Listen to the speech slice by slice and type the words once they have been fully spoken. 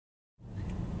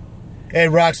Hey,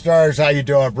 rock stars, how you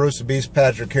doing? Bruce the Beast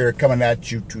Patrick here, coming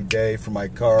at you today from my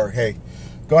car. Hey,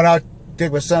 going out,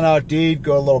 take my son out to eat,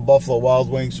 go to a little Buffalo Wild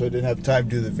Wings, so I didn't have time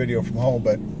to do the video from home,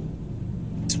 but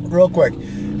real quick.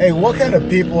 Hey, what kind of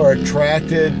people are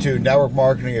attracted to network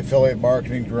marketing, affiliate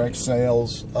marketing, direct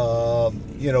sales?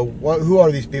 Who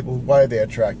are these people? Why are they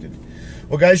attracted?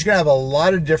 Well, guys, you're going to have a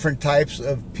lot of different types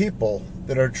of people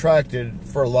that are attracted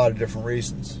for a lot of different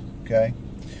reasons, okay?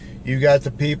 You've got the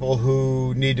people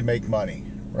who need to make money,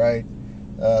 right?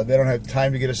 They don't have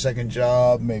time to get a second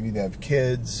job. Maybe they have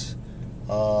kids,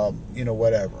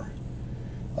 whatever.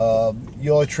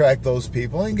 You'll attract those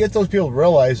people and get those people to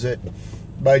realize that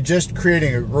by just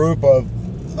creating a group of,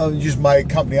 I'll use my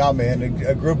company I'm in,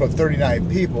 a group of 39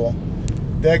 people,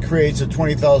 that creates a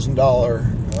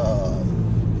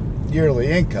 $20,000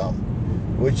 yearly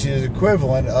income, which is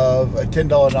equivalent of a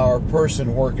 $10 an hour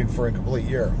person working for a complete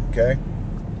year, okay?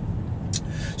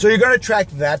 So you're going to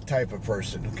attract that type of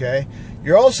person, okay?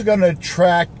 You're also going to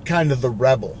attract kind of the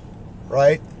rebel,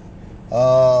 right?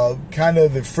 Kind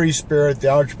of the free spirit, the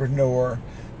entrepreneur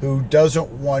who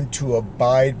doesn't want to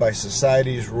abide by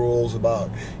society's rules about,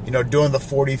 doing the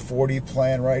 40-40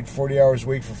 plan, right? 40 hours a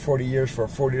week for 40 years for a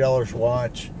 $40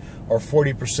 watch, or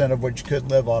 40% of what you couldn't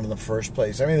live on in the first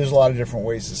place. I mean, there's a lot of different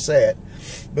ways to say it,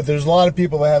 but there's a lot of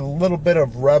people that have a little bit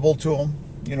of rebel to them,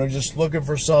 just looking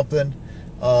for something,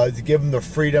 to give them the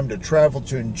freedom to travel,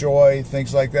 to enjoy,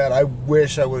 things like that. I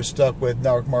wish I would have stuck with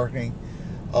network marketing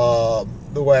the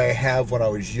way I have when I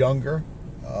was younger,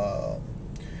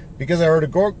 because I heard a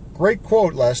great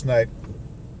quote last night,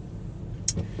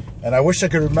 and I wish I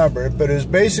could remember it, but it was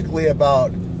basically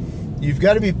about you've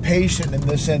got to be patient in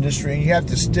this industry, and you have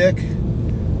to stick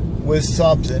with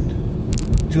something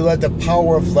to let the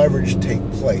power of leverage take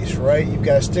place, right? You've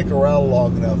got to stick around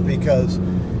long enough, because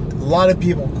a lot of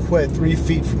people quit 3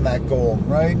 feet from that goal,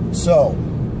 right? So,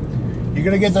 you're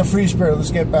going to get the free spirit.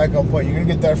 Let's get back on point. You're going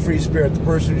to get that free spirit, the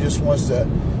person who just wants to,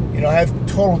 have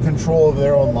total control of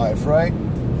their own life, right?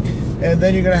 And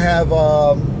then you're going to have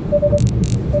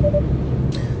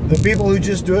the people who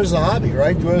just do it as a hobby,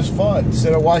 right? Do it as fun.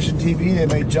 Instead of watching TV, they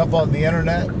may jump on the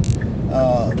internet,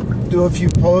 do a few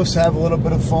posts, have a little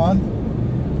bit of fun,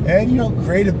 and,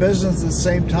 create a business at the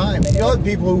same time. And you'll have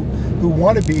people who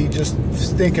want to be just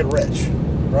stinking rich,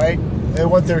 right? They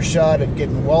want their shot at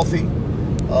getting wealthy,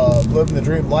 living the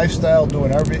dream lifestyle,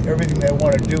 doing everything they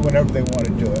want to do whenever they want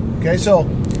to do it. Okay, so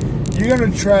you're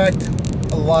going to attract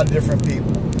a lot of different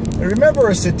people. And remember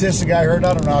a statistic I heard,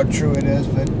 I don't know how true it is,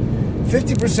 but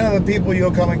 50% of the people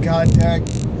you'll come in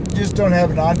contact just don't have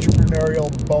an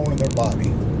entrepreneurial bone in their body,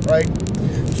 right?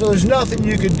 So there's nothing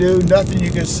you can do, nothing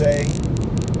you can say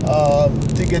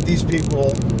to get these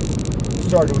people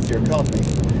started with your company.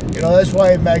 That's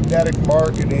why magnetic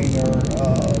marketing or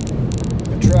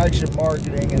attraction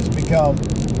marketing has become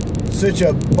such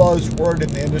a buzzword in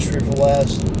the industry for the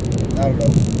last,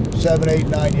 7, 8,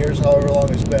 9 years, however long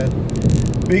it's been.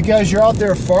 Because you're out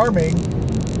there farming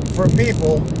for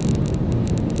people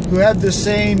who have the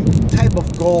same type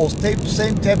of goals,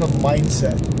 same type of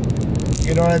mindset.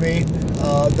 You know what I mean?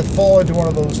 To fall into one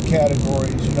of those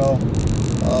categories,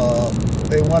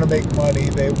 they want to make money,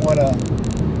 they want to,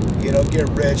 get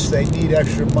rich, they need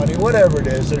extra money, whatever it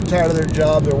is. They're tired of their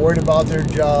job, they're worried about their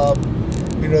job,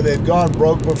 they've gone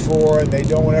broke before and they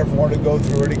don't ever want to go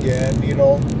through it again,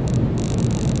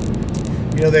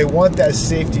 they want that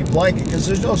safety blanket, because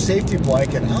there's no safety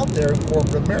blanket out there in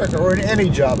corporate America or in any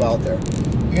job out there.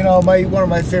 One of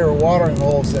my favorite watering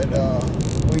holes that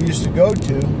we used to go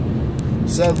to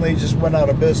suddenly just went out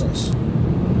of business,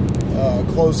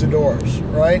 closed the doors,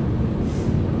 right?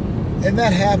 And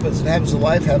that happens. It happens in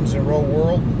life, happens in the real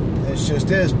world. It just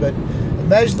is. But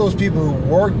imagine those people who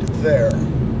worked there.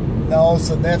 Now all of a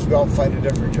sudden they have to go out and find a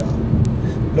different job.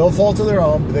 No fault of their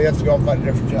own, but they have to go out and find a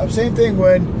different job. Same thing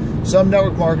when some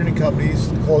network marketing companies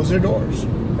close their doors,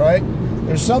 right?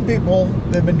 There's some people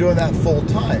that have been doing that full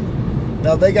time.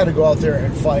 Now they got to go out there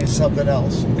and find something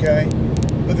else, okay?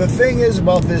 But the thing is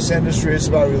about this industry, it's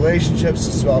about relationships,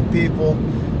 it's about people,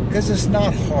 because it's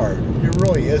not hard. It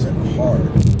really isn't hard.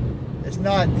 It's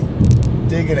not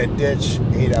digging a ditch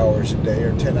 8 hours a day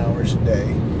or 10 hours a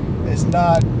day. It's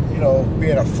not,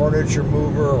 being a furniture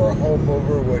mover or a home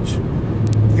mover, which,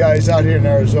 guys, out here in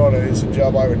Arizona, is a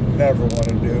job I would never want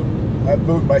to do. I've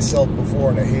moved myself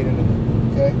before and I hated it,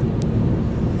 okay?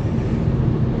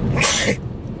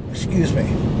 Excuse me.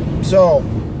 So,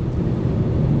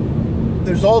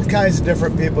 there's all kinds of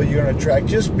different people you're going to attract.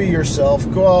 Just be yourself.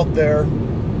 Go out there.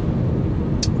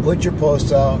 Put your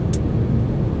posts out.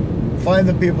 Find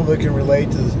the people that can relate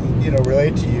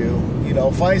to you.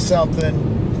 Find something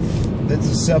It's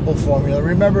a simple formula.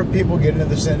 Remember, people get into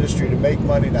this industry to make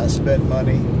money, not spend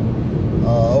money.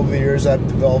 Over the years, I've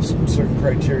developed some certain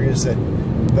criteria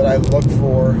that I look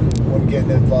for when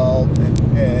getting involved,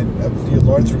 and you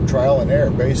learn through trial and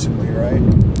error, basically, right?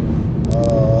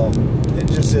 It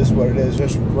just is what it is.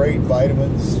 There's some great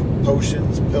vitamins,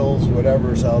 potions, pills,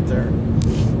 whatever's out there.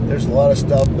 There's a lot of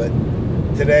stuff, but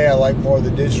today I like more of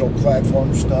the digital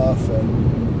platform stuff.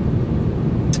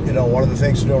 And, you know, one of the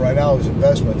things to do right now is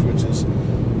investments, which is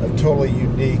a totally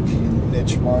unique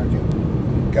niche market.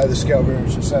 Guy discovered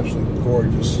is just absolutely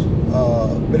gorgeous.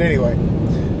 But anyway,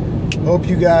 hope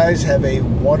you guys have a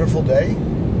wonderful day.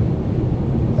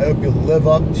 I hope you live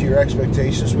up to your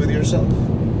expectations with yourself.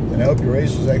 And I hope you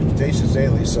raise those expectations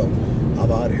daily. So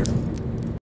I'm out of here.